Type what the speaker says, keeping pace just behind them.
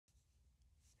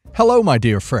Hello, my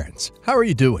dear friends. How are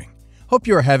you doing? Hope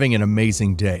you are having an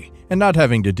amazing day and not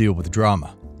having to deal with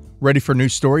drama. Ready for new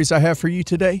stories I have for you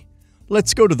today?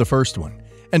 Let's go to the first one.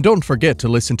 And don't forget to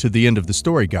listen to the end of the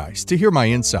story, guys, to hear my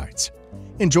insights.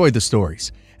 Enjoy the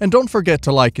stories, and don't forget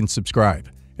to like and subscribe.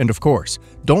 And of course,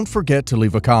 don't forget to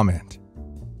leave a comment.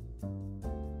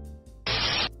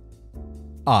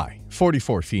 I,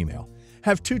 44 female,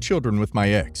 have 2 children with my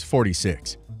ex,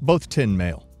 46, both 10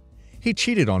 male. He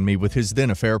cheated on me with his then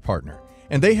affair partner,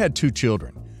 and they had 2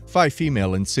 children, 5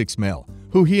 female and 6 male,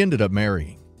 who he ended up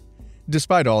marrying.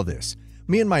 Despite all this,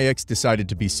 me and my ex decided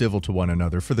to be civil to one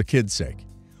another for the kids' sake.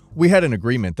 We had an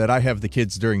agreement that I have the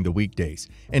kids during the weekdays,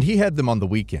 and he had them on the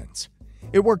weekends.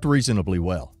 It worked reasonably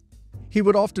well. He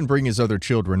would often bring his other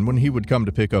children when he would come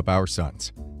to pick up our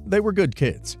sons. They were good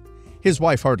kids. His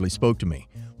wife hardly spoke to me,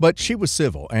 but she was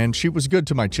civil and she was good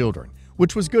to my children,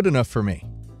 which was good enough for me.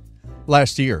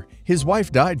 Last year, his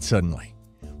wife died suddenly.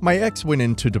 My ex went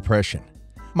into depression.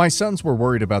 My sons were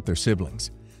worried about their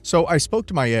siblings, so I spoke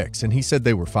to my ex and he said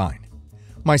they were fine.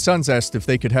 My sons asked if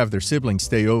they could have their siblings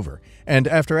stay over, and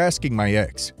after asking my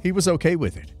ex, he was okay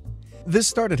with it. This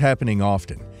started happening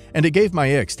often, and it gave my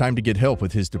ex time to get help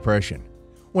with his depression.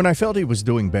 When I felt he was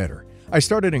doing better, I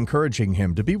started encouraging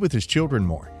him to be with his children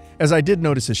more, as I did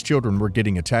notice his children were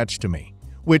getting attached to me,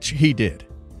 which he did.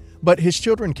 But his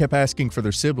children kept asking for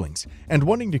their siblings and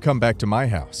wanting to come back to my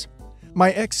house. My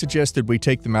ex suggested we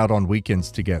take them out on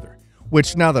weekends together,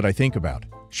 which now that I think about,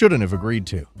 shouldn't have agreed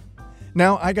to.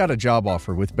 Now I got a job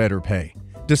offer with better pay,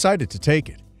 decided to take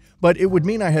it, but it would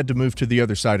mean I had to move to the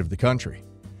other side of the country.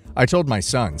 I told my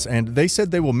sons, and they said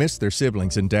they will miss their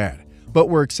siblings and dad, but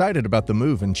were excited about the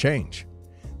move and change.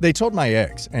 They told my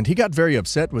ex, and he got very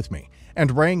upset with me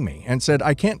and rang me and said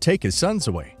I can't take his sons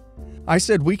away. I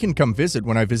said we can come visit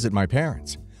when I visit my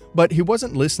parents, but he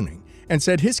wasn't listening and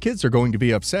said his kids are going to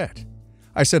be upset.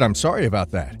 I said I'm sorry about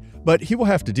that, but he will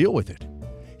have to deal with it.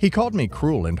 He called me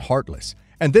cruel and heartless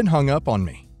and then hung up on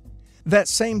me. That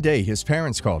same day, his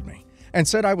parents called me and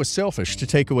said I was selfish to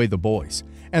take away the boys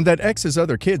and that ex's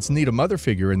other kids need a mother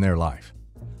figure in their life.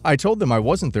 I told them I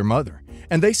wasn't their mother,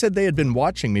 and they said they had been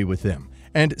watching me with them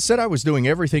and said I was doing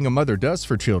everything a mother does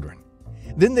for children.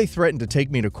 Then they threatened to take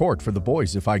me to court for the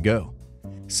boys if I go.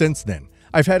 Since then,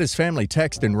 I've had his family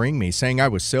text and ring me saying I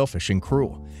was selfish and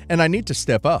cruel, and I need to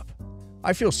step up.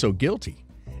 I feel so guilty.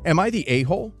 Am I the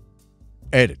a-hole?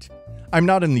 Edit. I'm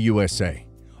not in the USA.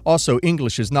 Also,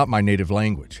 English is not my native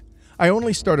language. I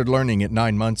only started learning it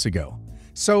 9 months ago.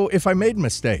 So if I made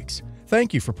mistakes,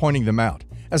 thank you for pointing them out,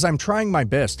 as I'm trying my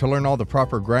best to learn all the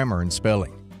proper grammar and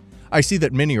spelling. I see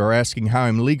that many are asking how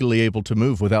I'm legally able to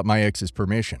move without my ex's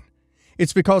permission.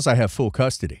 It's because I have full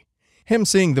custody. Him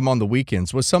seeing them on the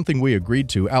weekends was something we agreed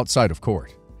to outside of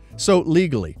court. So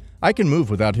legally, I can move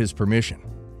without his permission.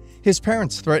 His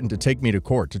parents threatened to take me to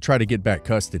court to try to get back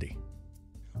custody.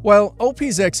 Well,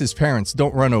 OP's ex's parents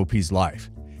don't run OP's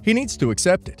life. He needs to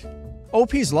accept it.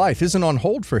 OP's life isn't on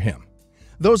hold for him.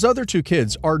 Those other 2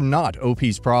 kids are not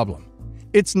OP's problem.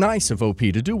 It's nice of OP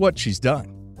to do what she's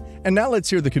done. And now let's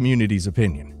hear the community's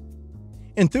opinion.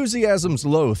 Enthusiasm's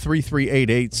Low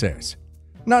 3388 says,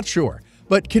 "Not sure,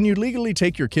 but can you legally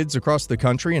take your kids across the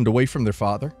country and away from their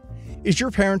father? Is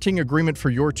your parenting agreement for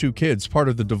your 2 kids part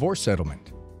of the divorce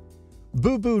settlement?"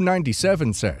 Boo Boo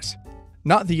 97 says,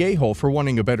 "Not the a-hole for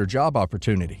wanting a better job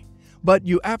opportunity, but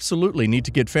you absolutely need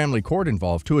to get family court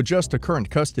involved to adjust a current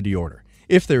custody order,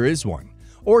 if there is one,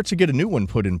 or to get a new one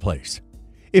put in place.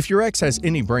 If your ex has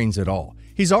any brains at all,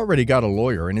 he's already got a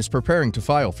lawyer and is preparing to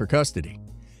file for custody.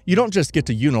 You don't just get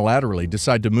to unilaterally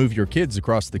decide to move your kids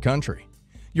across the country.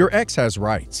 Your ex has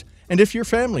rights, and if your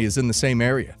family is in the same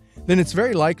area, then it's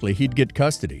very likely he'd get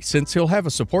custody since he'll have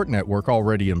a support network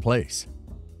already in place."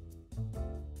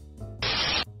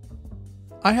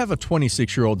 I have a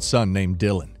 26-year-old son named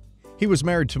Dylan. He was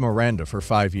married to Miranda for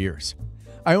 5 years.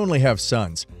 I only have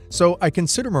sons, so I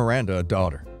consider Miranda a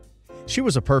daughter. She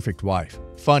was a perfect wife,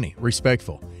 funny,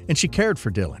 respectful, and she cared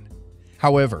for Dylan.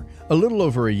 However, a little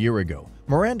over a year ago,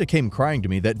 Miranda came crying to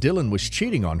me that Dylan was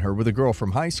cheating on her with a girl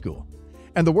from high school.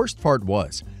 And the worst part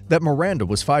was that Miranda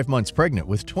was 5 months pregnant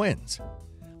with twins.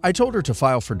 I told her to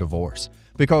file for divorce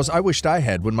because I wished I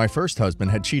had when my first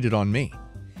husband had cheated on me.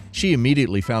 She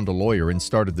immediately found a lawyer and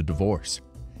started the divorce.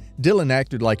 Dylan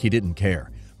acted like he didn't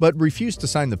care, but refused to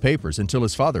sign the papers until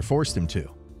his father forced him to.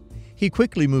 He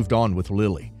quickly moved on with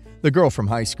Lily, the girl from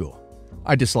high school.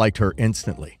 I disliked her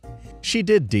instantly. She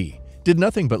did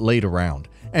nothing but laid around,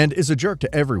 and is a jerk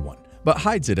to everyone, but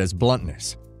hides it as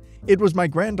bluntness. It was my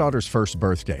granddaughter's first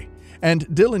birthday, and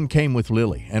Dylan came with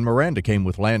Lily and Miranda came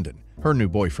with Landon, her new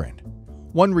boyfriend.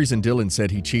 One reason Dylan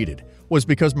said he cheated was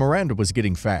because Miranda was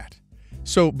getting fat.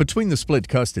 So, between the split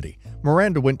custody,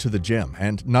 Miranda went to the gym,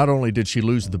 and not only did she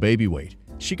lose the baby weight,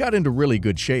 she got into really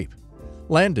good shape.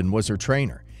 Landon was her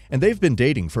trainer, and they've been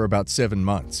dating for about 7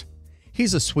 months.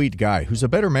 He's a sweet guy who's a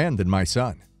better man than my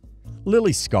son.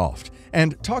 Lily scoffed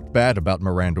and talked bad about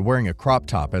Miranda wearing a crop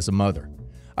top as a mother.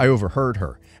 I overheard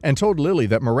her and told Lily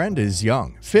that Miranda is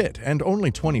young, fit, and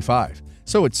only 25,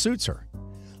 so it suits her.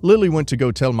 Lily went to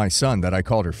go tell my son that I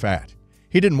called her fat.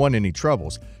 He didn't want any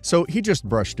troubles, so he just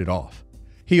brushed it off.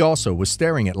 He also was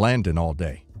staring at Landon all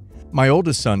day. My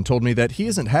oldest son told me that he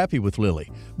isn't happy with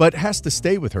Lily, but has to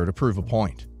stay with her to prove a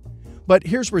point. But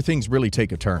here's where things really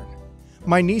take a turn.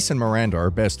 My niece and Miranda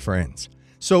are best friends,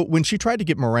 so when she tried to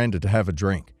get Miranda to have a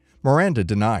drink, Miranda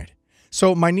denied.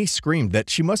 So my niece screamed that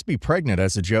she must be pregnant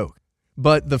as a joke.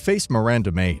 But the face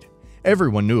Miranda made,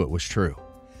 everyone knew it was true.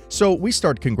 So we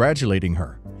start congratulating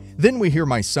her. Then we hear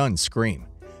my son scream,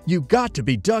 "You got to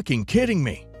be ducking kidding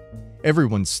me!"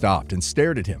 Everyone stopped and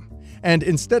stared at him, and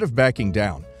instead of backing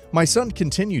down, my son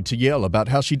continued to yell about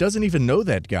how she doesn't even know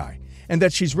that guy, and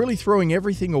that she's really throwing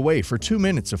everything away for 2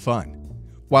 minutes of fun.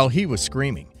 While he was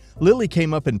screaming, Lily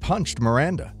came up and punched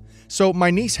Miranda. So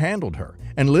my niece handled her,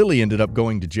 and Lily ended up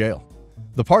going to jail.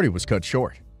 The party was cut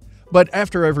short. But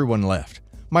after everyone left,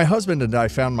 my husband and I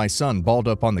found my son balled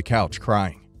up on the couch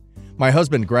crying. My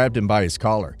husband grabbed him by his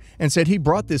collar and said he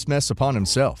brought this mess upon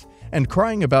himself, and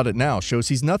crying about it now shows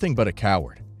he's nothing but a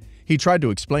coward. He tried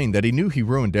to explain that he knew he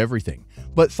ruined everything,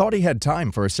 but thought he had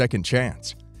time for a second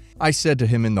chance. I said to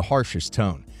him in the harshest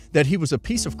tone that he was a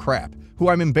piece of crap who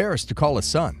I'm embarrassed to call a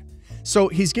son, so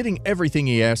he's getting everything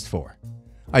he asked for.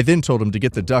 I then told him to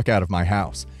get the duck out of my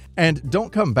house, and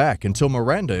don't come back until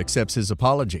Miranda accepts his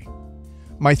apology.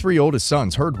 My 3 oldest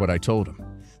sons heard what I told him.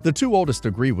 The 2 oldest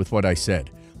agree with what I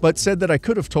said, but said that I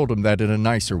could have told him that in a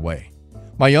nicer way.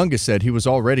 My youngest said he was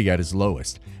already at his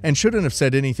lowest and shouldn't have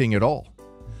said anything at all.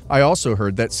 I also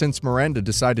heard that since Miranda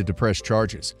decided to press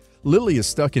charges, Lily is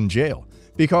stuck in jail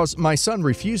because my son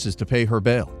refuses to pay her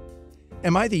bail.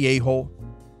 Am I the a-hole?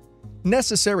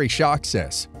 Necessary Shock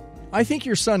says, I think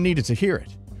your son needed to hear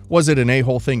it. Was it an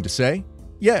a-hole thing to say?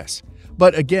 Yes,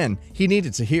 but again, he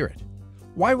needed to hear it.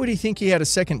 Why would he think he had a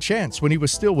second chance when he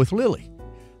was still with Lily?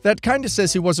 That kinda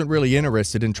says he wasn't really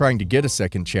interested in trying to get a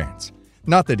second chance.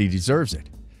 Not that he deserves it.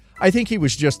 I think he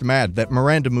was just mad that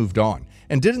Miranda moved on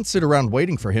and didn't sit around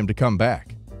waiting for him to come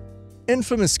back.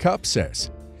 Infamous Cup says,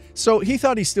 so he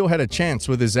thought he still had a chance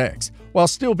with his ex, while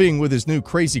still being with his new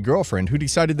crazy girlfriend who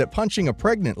decided that punching a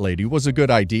pregnant lady was a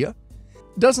good idea?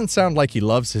 Doesn't sound like he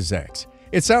loves his ex.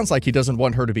 It sounds like he doesn't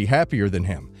want her to be happier than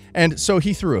him, and so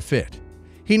he threw a fit.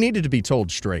 He needed to be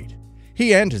told straight.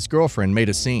 He and his girlfriend made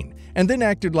a scene, and then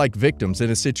acted like victims in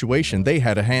a situation they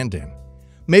had a hand in.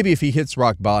 Maybe if he hits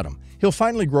rock bottom, he'll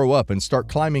finally grow up and start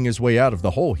climbing his way out of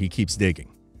the hole he keeps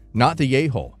digging. Not the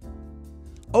a-hole.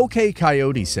 OK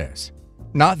Coyote says,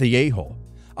 not the a-hole.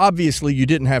 Obviously, you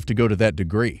didn't have to go to that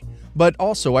degree, but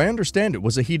also I understand it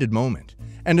was a heated moment,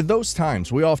 and in those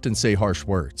times we often say harsh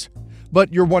words.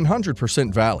 But you're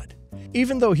 100% valid.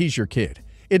 Even though he's your kid,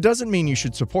 it doesn't mean you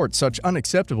should support such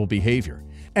unacceptable behavior,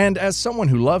 and as someone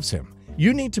who loves him,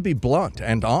 you need to be blunt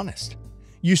and honest.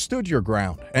 You stood your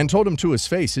ground and told him to his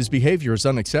face his behavior is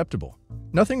unacceptable.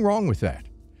 Nothing wrong with that.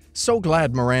 So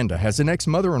glad Miranda has an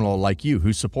ex-mother-in-law like you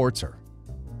who supports her.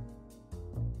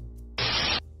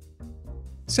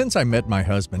 Since I met my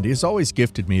husband, he has always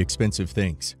gifted me expensive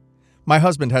things. My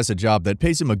husband has a job that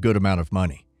pays him a good amount of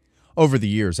money. Over the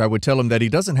years, I would tell him that he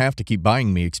doesn't have to keep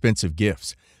buying me expensive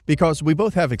gifts because we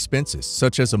both have expenses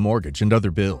such as a mortgage and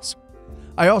other bills.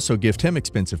 I also gift him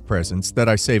expensive presents that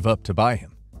I save up to buy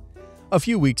him. A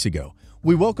few weeks ago,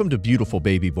 we welcomed a beautiful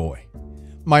baby boy.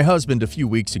 My husband, a few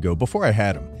weeks ago, before I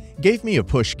had him, gave me a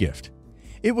push gift.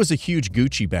 It was a huge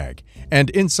Gucci bag, and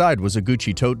inside was a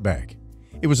Gucci tote bag.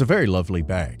 It was a very lovely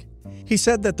bag. He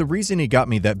said that the reason he got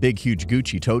me that big huge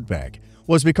Gucci tote bag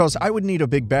was because I would need a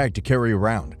big bag to carry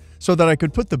around so that I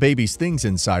could put the baby's things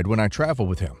inside when I travel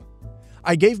with him.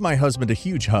 I gave my husband a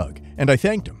huge hug, and I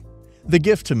thanked him. The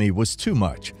gift to me was too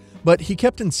much, but he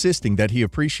kept insisting that he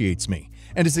appreciates me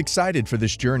and is excited for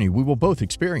this journey we will both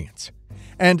experience,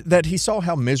 and that he saw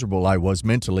how miserable I was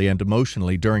mentally and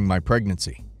emotionally during my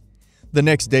pregnancy. The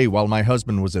next day, while my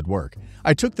husband was at work,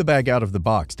 I took the bag out of the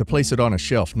box to place it on a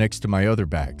shelf next to my other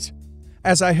bags.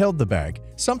 As I held the bag,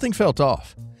 something felt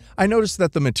off. I noticed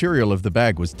that the material of the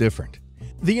bag was different.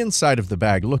 The inside of the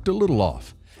bag looked a little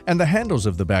off, and the handles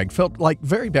of the bag felt like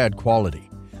very bad quality,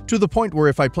 to the point where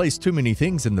if I placed too many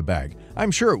things in the bag,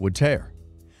 I'm sure it would tear.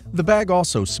 The bag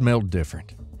also smelled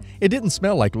different. It didn't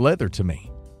smell like leather to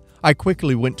me. I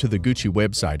quickly went to the Gucci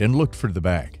website and looked for the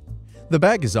bag. The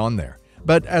bag is on there,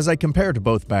 but as I compared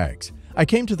both bags, I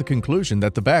came to the conclusion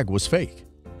that the bag was fake.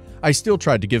 I still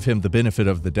tried to give him the benefit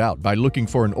of the doubt by looking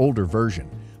for an older version,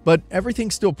 but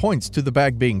everything still points to the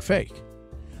bag being fake.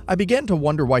 I began to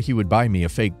wonder why he would buy me a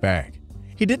fake bag.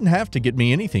 He didn't have to get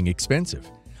me anything expensive.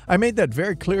 I made that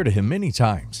very clear to him many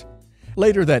times.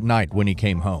 Later that night when he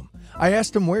came home, I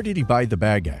asked him where did he buy the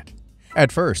bag at.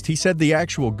 At first, he said the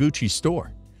actual Gucci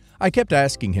store. I kept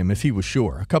asking him if he was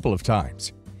sure a couple of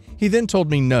times. He then told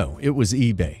me no, it was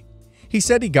eBay. He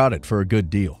said he got it for a good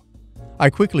deal. I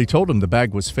quickly told him the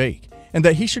bag was fake and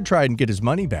that he should try and get his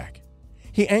money back.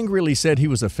 He angrily said he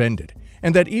was offended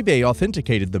and that eBay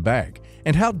authenticated the bag,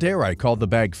 and how dare I call the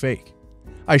bag fake.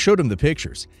 I showed him the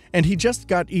pictures, and he just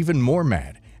got even more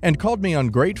mad and called me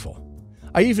ungrateful.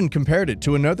 I even compared it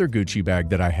to another Gucci bag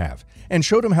that I have and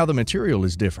showed him how the material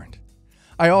is different.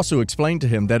 I also explained to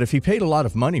him that if he paid a lot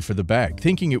of money for the bag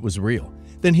thinking it was real,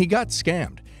 then he got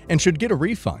scammed and should get a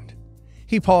refund.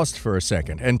 He paused for a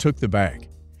second and took the bag.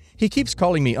 He keeps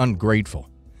calling me ungrateful.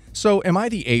 So am I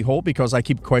the a-hole because I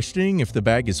keep questioning if the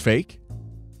bag is fake?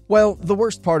 Well, the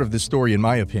worst part of this story, in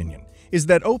my opinion, is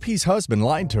that OP's husband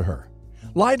lied to her.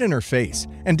 Lied in her face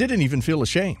and didn't even feel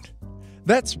ashamed.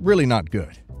 That's really not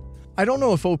good. I don't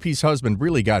know if OP's husband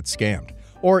really got scammed,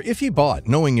 or if he bought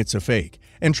knowing it's a fake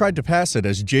and tried to pass it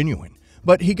as genuine,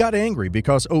 but he got angry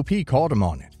because OP called him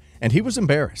on it, and he was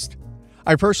embarrassed.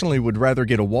 I personally would rather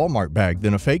get a Walmart bag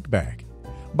than a fake bag.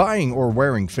 Buying or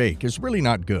wearing fake is really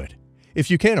not good.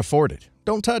 If you can't afford it,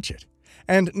 don't touch it.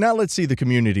 And now let's see the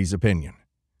community's opinion.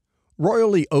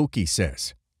 Royally Okie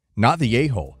says, "Not the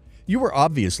a-hole. You were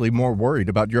obviously more worried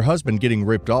about your husband getting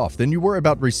ripped off than you were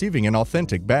about receiving an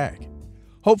authentic bag.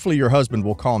 Hopefully your husband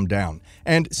will calm down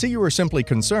and see you are simply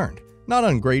concerned, not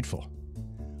ungrateful."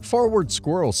 Forward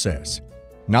Squirrel says,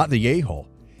 "Not the a-hole.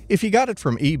 If he got it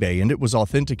from eBay and it was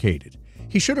authenticated,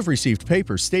 he should have received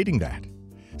papers stating that.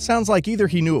 Sounds like either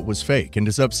he knew it was fake and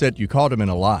is upset you caught him in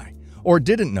a lie, or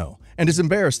didn't know and is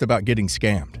embarrassed about getting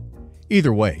scammed.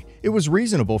 Either way, it was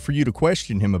reasonable for you to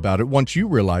question him about it once you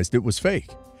realized it was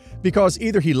fake, because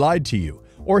either he lied to you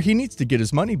or he needs to get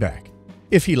his money back.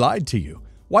 If he lied to you,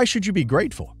 why should you be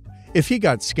grateful? If he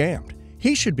got scammed,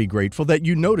 he should be grateful that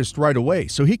you noticed right away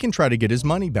so he can try to get his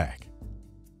money back."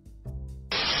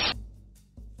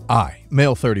 I,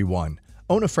 male 31,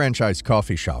 own a franchise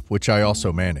coffee shop which I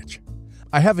also manage.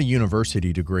 I have a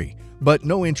university degree, but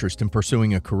no interest in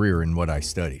pursuing a career in what I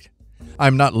studied.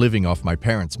 I'm not living off my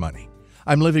parents' money.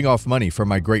 I'm living off money from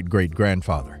my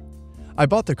great-great-grandfather. I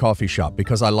bought the coffee shop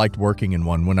because I liked working in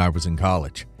one when I was in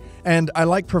college, and I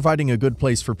like providing a good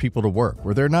place for people to work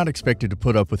where they're not expected to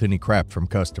put up with any crap from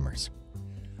customers.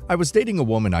 I was dating a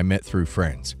woman I met through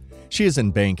friends. She is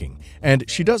in banking, and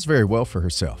she does very well for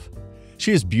herself.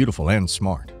 She is beautiful and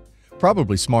smart,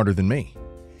 probably smarter than me.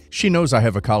 She knows I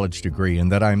have a college degree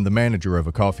and that I am the manager of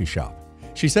a coffee shop.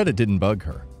 She said it didn't bug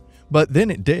her, but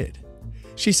then it did.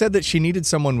 She said that she needed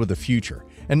someone with a future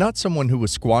and not someone who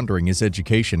was squandering his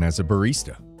education as a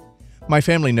barista. My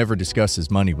family never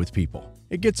discusses money with people.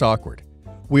 It gets awkward.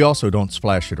 We also don't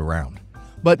splash it around.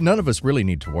 But none of us really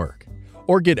need to work,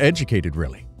 or get educated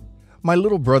really. My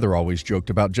little brother always joked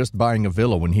about just buying a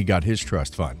villa when he got his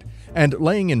trust fund, and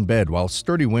laying in bed while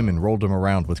sturdy women rolled him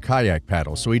around with kayak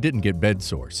paddles so he didn't get bed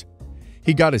sores.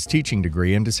 He got his teaching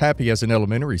degree and is happy as an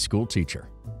elementary school teacher.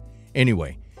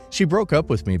 Anyway, she broke up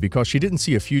with me because she didn't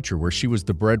see a future where she was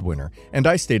the breadwinner and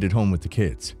I stayed at home with the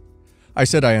kids. I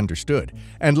said I understood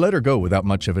and let her go without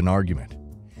much of an argument.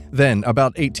 Then,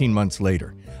 about 18 months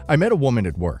later, I met a woman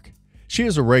at work. She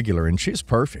is a regular and she is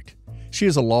perfect. She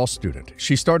is a law student.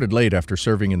 She started late after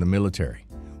serving in the military.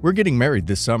 We're getting married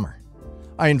this summer.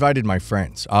 I invited my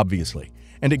friends, obviously,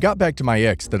 and it got back to my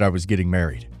ex that I was getting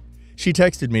married. She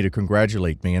texted me to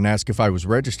congratulate me and ask if I was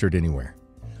registered anywhere.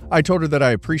 I told her that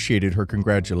I appreciated her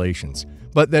congratulations,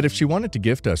 but that if she wanted to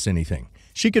gift us anything,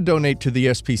 she could donate to the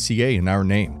SPCA in our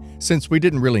name, since we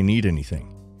didn't really need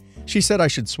anything. She said I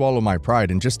should swallow my pride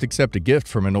and just accept a gift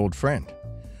from an old friend.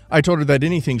 I told her that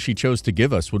anything she chose to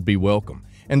give us would be welcome,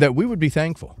 and that we would be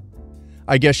thankful.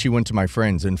 I guess she went to my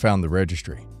friends and found the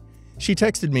registry. She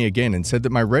texted me again and said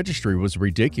that my registry was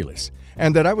ridiculous,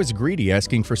 and that I was greedy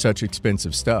asking for such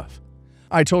expensive stuff.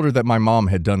 I told her that my mom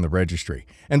had done the registry,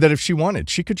 and that if she wanted,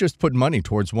 she could just put money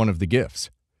towards one of the gifts.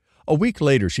 A week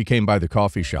later, she came by the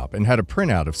coffee shop and had a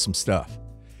printout of some stuff.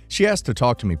 She asked to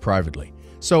talk to me privately,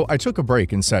 so I took a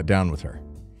break and sat down with her.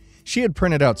 She had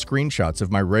printed out screenshots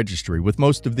of my registry with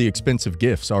most of the expensive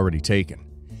gifts already taken.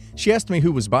 She asked me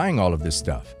who was buying all of this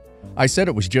stuff. I said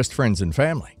it was just friends and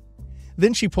family.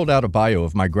 Then she pulled out a bio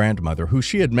of my grandmother who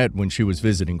she had met when she was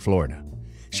visiting Florida.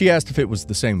 She asked if it was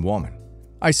the same woman.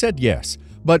 I said yes,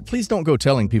 but please don't go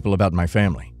telling people about my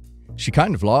family. She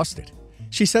kind of lost it.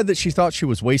 She said that she thought she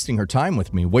was wasting her time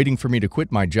with me, waiting for me to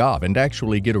quit my job and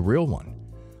actually get a real one.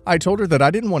 I told her that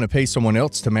I didn't want to pay someone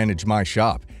else to manage my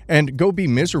shop and go be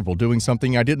miserable doing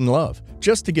something I didn't love,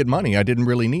 just to get money I didn't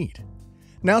really need.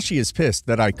 Now she is pissed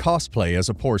that I cosplay as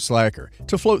a poor slacker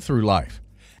to float through life,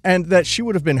 and that she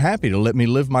would have been happy to let me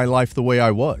live my life the way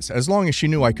I was, as long as she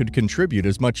knew I could contribute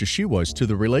as much as she was to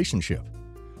the relationship.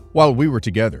 While we were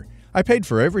together, I paid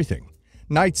for everything: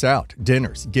 nights out,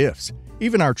 dinners, gifts,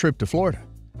 even our trip to Florida.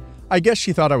 I guess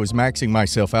she thought I was maxing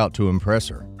myself out to impress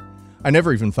her. I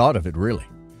never even thought of it, really.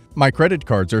 My credit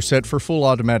cards are set for full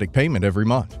automatic payment every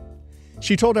month.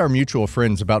 She told our mutual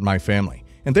friends about my family,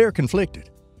 and they are conflicted.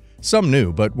 Some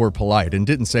knew but were polite and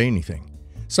didn't say anything.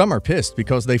 Some are pissed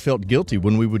because they felt guilty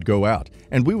when we would go out,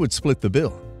 and we would split the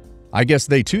bill. I guess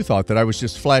they too thought that I was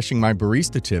just flashing my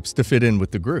barista tips to fit in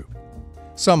with the group.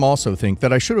 Some also think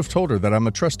that I should have told her that I'm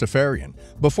a trustafarian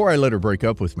before I let her break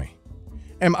up with me.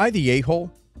 Am I the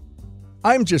a-hole?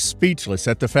 I'm just speechless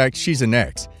at the fact she's an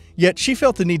ex, yet she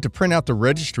felt the need to print out the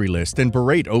registry list and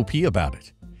berate OP about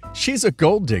it. She's a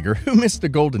gold digger who missed a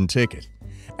golden ticket.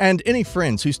 And any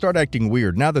friends who start acting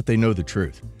weird now that they know the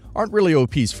truth aren't really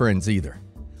OP's friends either.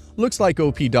 Looks like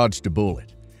OP dodged a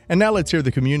bullet. And now let's hear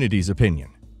the community's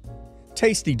opinion.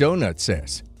 Tasty Donut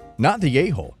says, not the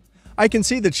a-hole. I can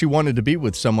see that she wanted to be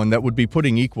with someone that would be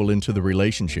putting equal into the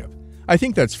relationship. I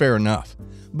think that's fair enough.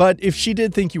 But if she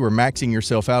did think you were maxing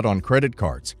yourself out on credit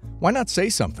cards, why not say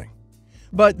something?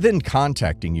 But then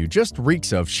contacting you just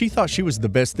reeks of she thought she was the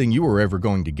best thing you were ever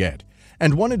going to get,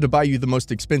 and wanted to buy you the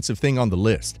most expensive thing on the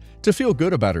list to feel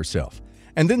good about herself,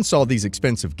 and then saw these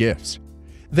expensive gifts.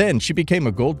 Then she became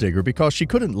a gold digger because she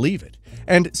couldn't leave it,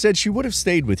 and said she would have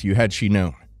stayed with you had she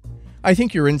known. I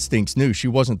think your instincts knew she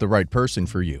wasn't the right person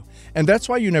for you, and that's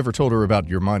why you never told her about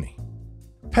your money.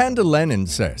 Panda Lennon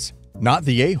says, not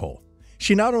the a-hole.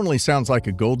 She not only sounds like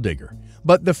a gold digger,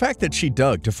 but the fact that she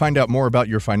dug to find out more about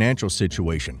your financial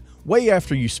situation way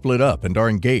after you split up and are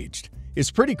engaged is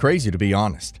pretty crazy, to be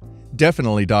honest.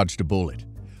 Definitely dodged a bullet.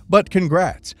 But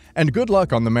congrats, and good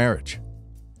luck on the marriage.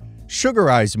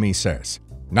 Sugar Eyes Me says,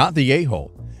 not the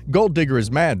a-hole. Gold digger is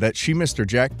mad that she missed her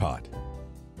jackpot.